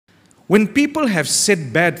When people have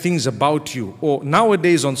said bad things about you, or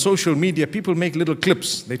nowadays on social media, people make little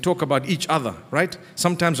clips. They talk about each other, right?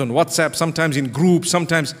 Sometimes on WhatsApp, sometimes in groups,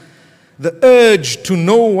 sometimes. The urge to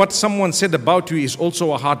know what someone said about you is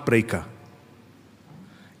also a heartbreaker.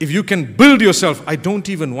 If you can build yourself, I don't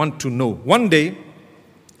even want to know. One day,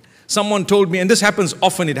 someone told me, and this happens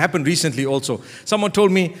often, it happened recently also. Someone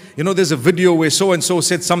told me, you know, there's a video where so-and-so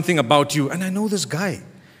said something about you, and I know this guy.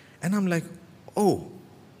 And I'm like, oh.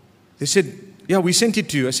 They said, yeah, we sent it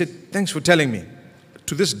to you. I said, thanks for telling me.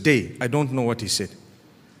 To this day, I don't know what he said.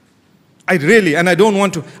 I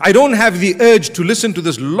don't have the urge to listen to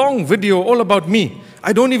this long video all about me.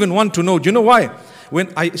 I don't even want to know. Do you know why?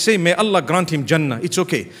 When I say, may Allah grant him Jannah, it's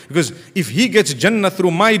okay. Because if he gets Jannah through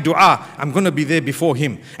my dua, I'm going to be there before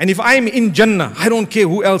him. And if I'm in Jannah, I don't care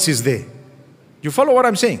who else is there. You follow what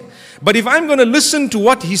I'm saying? But if I'm going to listen to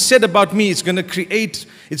what he said about me, it's going to create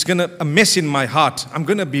a mess in my heart. I'm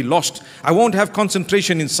going to be lost. I won't have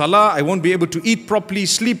concentration in salah. I won't be able to eat properly,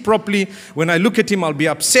 sleep properly. When I look at him, I'll be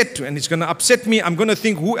upset, and it's going to upset me. I'm going to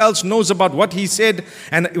think, who else knows about what he said?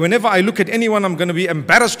 And whenever I look at anyone, I'm going to be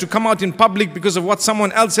embarrassed to come out in public because of what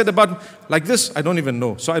someone else said about me. Like this, I don't even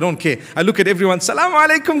know. So I don't care. I look at everyone, Salaam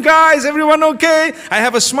alaikum guys, everyone okay? I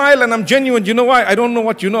have a smile and I'm genuine. You know why? I don't know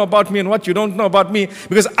what you know about me and what you don't know about me,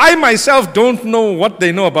 because I myself don't know what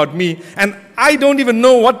they know about me, and I don't even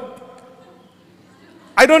know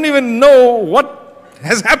what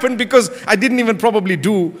has happened, because I didn't even probably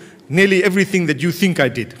do nearly everything that you think I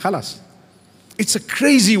did. Khalas. It's a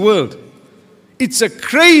crazy world. It's a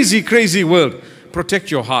crazy, crazy world. Protect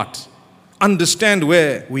your heart. Understand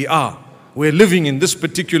where we are. We're living in this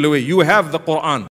particular way. You have the Quran.